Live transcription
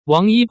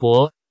王一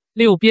博，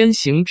六边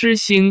形之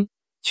星，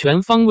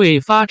全方位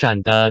发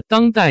展的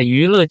当代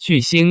娱乐巨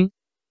星。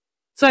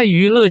在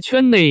娱乐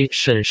圈内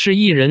审视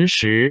艺人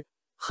时，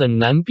很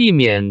难避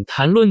免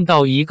谈论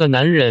到一个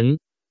男人，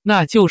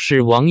那就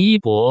是王一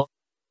博。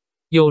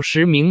有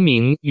时明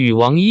明与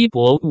王一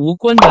博无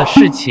关的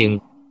事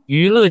情，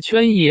娱乐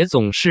圈也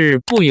总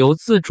是不由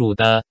自主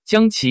地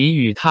将其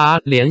与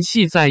他联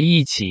系在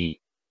一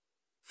起，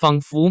仿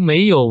佛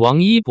没有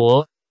王一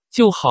博，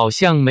就好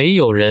像没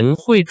有人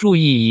会注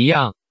意一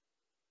样。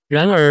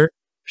然而，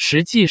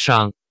实际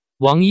上，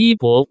王一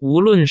博无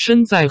论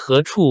身在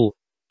何处，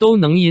都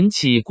能引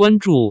起关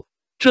注，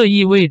这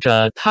意味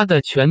着他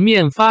的全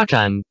面发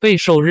展备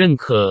受认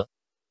可。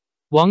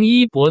王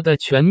一博的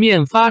全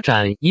面发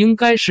展应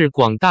该是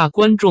广大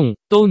观众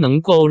都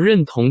能够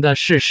认同的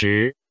事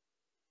实。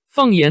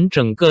放眼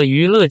整个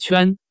娱乐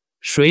圈，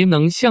谁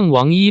能像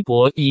王一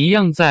博一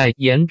样在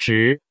颜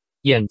值、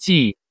演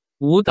技、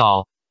舞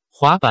蹈、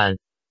滑板、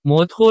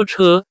摩托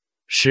车、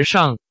时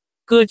尚、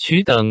歌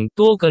曲等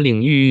多个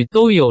领域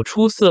都有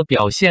出色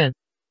表现？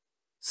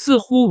似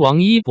乎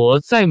王一博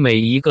在每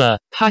一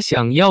个他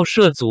想要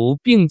涉足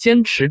并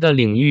坚持的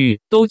领域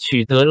都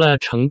取得了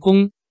成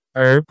功，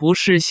而不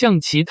是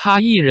像其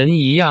他艺人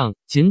一样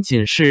仅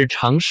仅是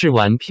尝试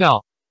玩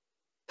票。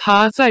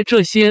他在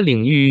这些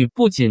领域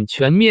不仅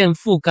全面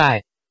覆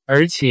盖，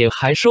而且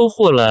还收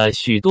获了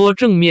许多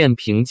正面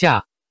评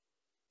价。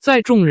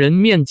在众人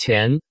面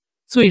前，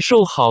最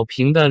受好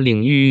评的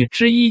领域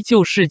之一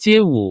就是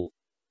街舞。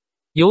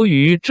由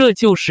于这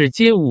就是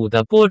街舞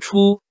的播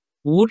出，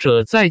舞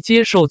者在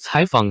接受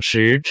采访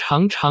时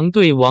常常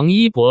对王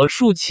一博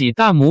竖起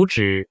大拇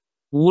指，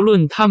无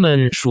论他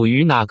们属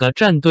于哪个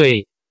战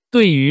队，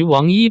对于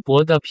王一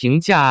博的评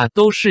价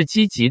都是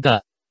积极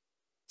的。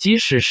即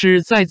使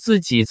是在自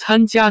己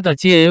参加的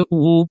街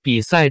舞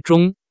比赛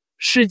中，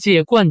世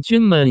界冠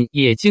军们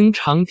也经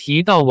常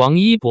提到王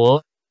一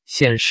博，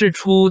显示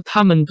出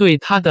他们对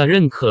他的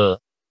认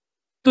可。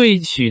对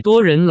许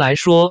多人来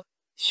说，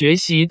学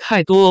习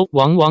太多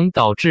往往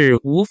导致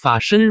无法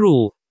深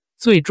入，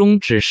最终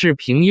只是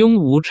平庸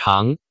无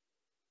常。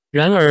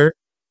然而，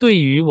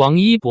对于王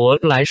一博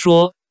来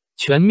说，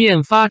全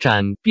面发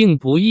展并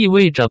不意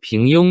味着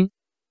平庸。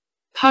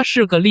他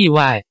是个例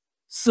外，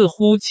似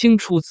乎清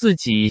楚自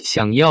己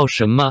想要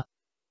什么。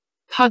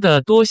他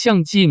的多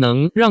项技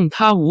能让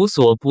他无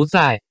所不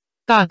在，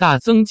大大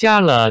增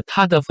加了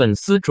他的粉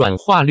丝转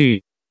化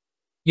率。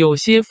有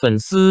些粉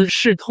丝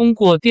是通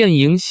过电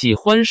影喜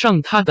欢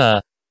上他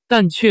的，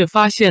但却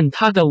发现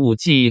他的舞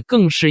技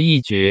更是一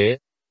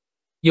绝。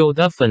有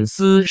的粉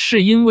丝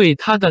是因为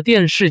他的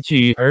电视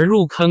剧而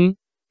入坑，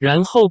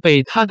然后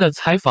被他的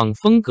采访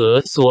风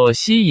格所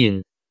吸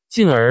引，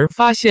进而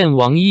发现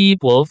王一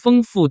博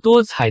丰富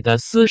多彩的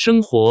私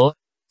生活，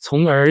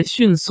从而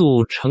迅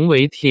速成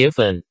为铁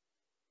粉。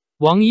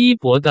王一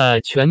博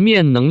的全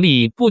面能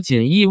力不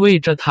仅意味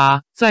着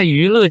他在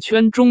娱乐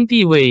圈中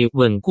地位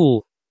稳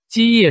固、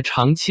基业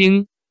长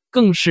青，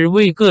更是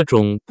为各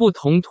种不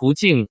同途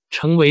径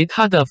成为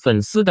他的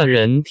粉丝的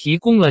人提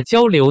供了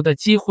交流的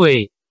机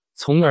会，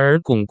从而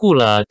巩固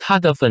了他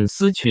的粉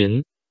丝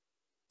群。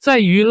在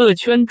娱乐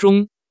圈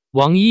中，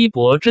王一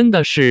博真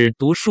的是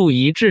独树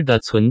一帜的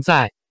存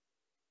在。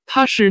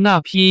他是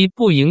那批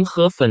不迎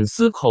合粉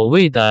丝口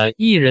味的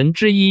艺人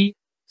之一，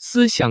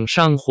思想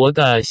上活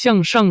得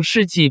像上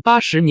世纪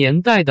80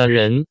年代的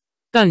人，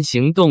但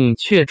行动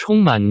却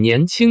充满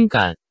年轻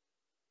感。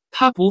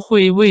他不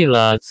会为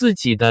了自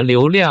己的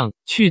流量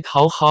去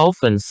讨好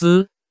粉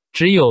丝，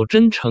只有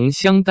真诚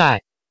相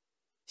待。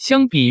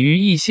相比于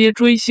一些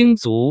追星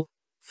族，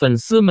粉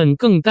丝们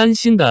更担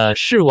心的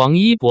是王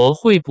一博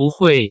会不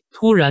会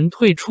突然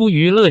退出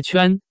娱乐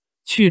圈，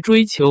去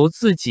追求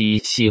自己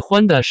喜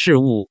欢的事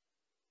物。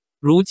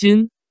如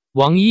今，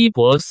王一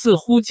博似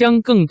乎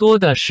将更多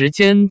的时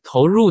间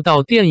投入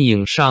到电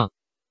影上。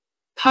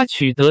他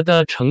取得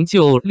的成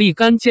就立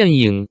竿见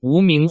影，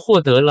无名获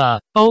得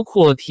了包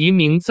括提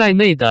名在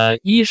内的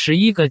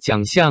11个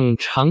奖项，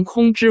长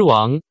空之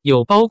王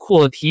有包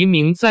括提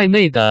名在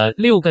内的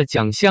6个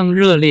奖项，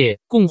热烈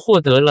共获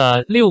得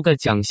了6个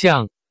奖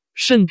项，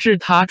甚至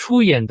他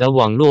出演的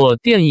网络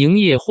电影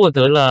也获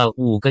得了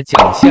5个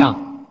奖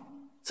项。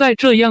在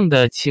这样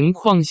的情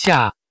况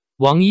下，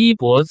王一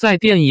博在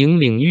电影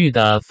领域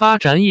的发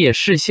展也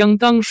是相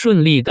当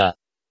顺利的。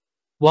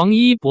王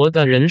一博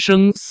的人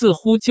生似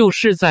乎就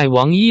是在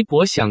王一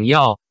博想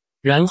要，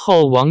然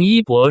后王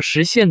一博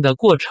实现的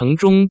过程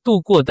中度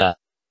过的。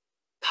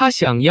他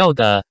想要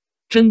的，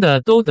真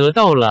的都得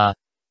到了，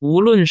无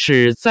论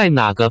是在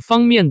哪个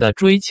方面的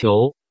追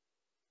求。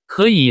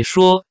可以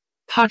说，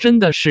他真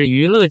的是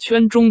娱乐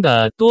圈中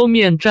的多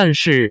面战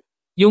士，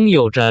拥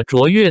有着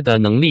卓越的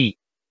能力。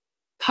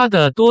他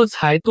的多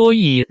才多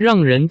艺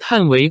让人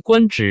叹为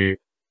观止，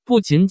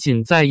不仅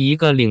仅在一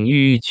个领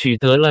域取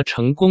得了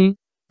成功，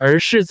而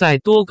是在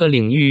多个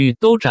领域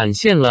都展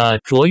现了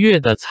卓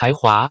越的才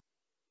华。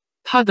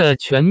他的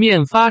全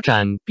面发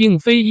展并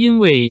非因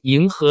为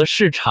迎合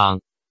市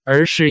场，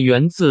而是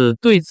源自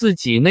对自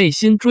己内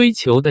心追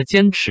求的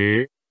坚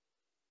持。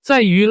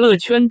在娱乐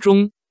圈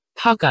中，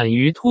他敢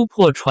于突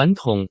破传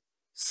统，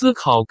思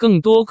考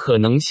更多可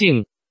能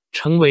性，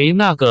成为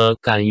那个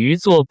敢于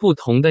做不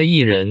同的艺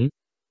人。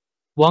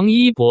王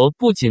一博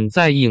不仅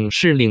在影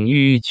视领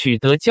域取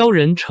得骄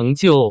人成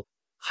就，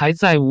还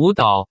在舞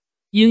蹈、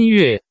音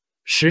乐、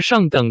时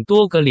尚等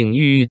多个领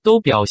域都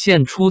表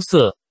现出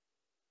色。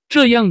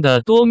这样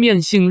的多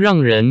面性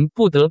让人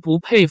不得不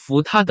佩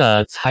服他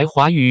的才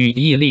华与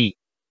毅力。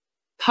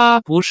他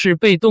不是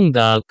被动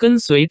地跟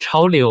随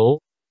潮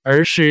流，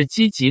而是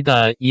积极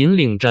地引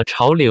领着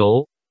潮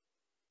流。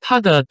他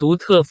的独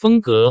特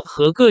风格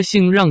和个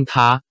性让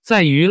他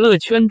在娱乐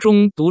圈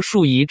中独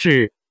树一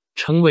帜，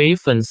成为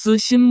粉丝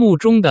心目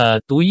中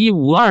的独一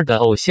无二的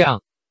偶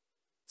像。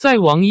在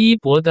王一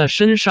博的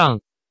身上，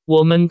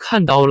我们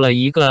看到了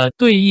一个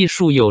对艺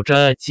术有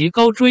着极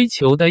高追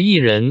求的艺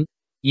人，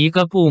一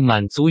个不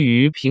满足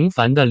于平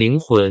凡的灵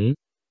魂。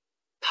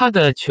他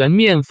的全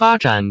面发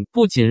展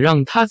不仅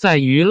让他在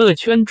娱乐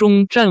圈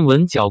中站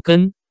稳脚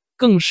跟，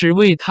更是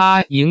为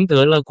他赢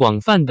得了广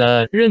泛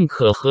的认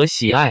可和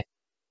喜爱。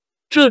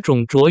这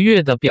种卓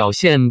越的表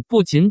现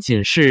不仅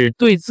仅是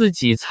对自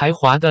己才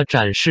华的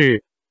展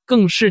示，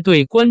更是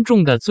对观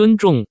众的尊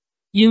重，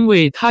因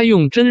为他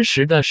用真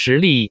实的实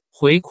力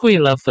回馈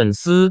了粉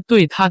丝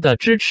对他的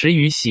支持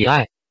与喜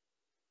爱。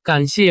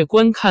感谢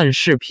观看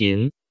视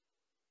频。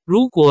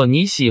如果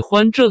你喜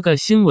欢这个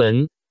新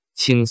闻，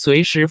请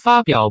随时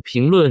发表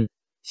评论，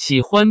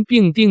喜欢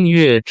并订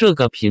阅这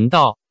个频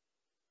道。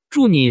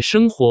祝你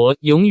生活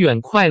永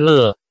远快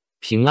乐、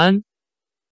平安。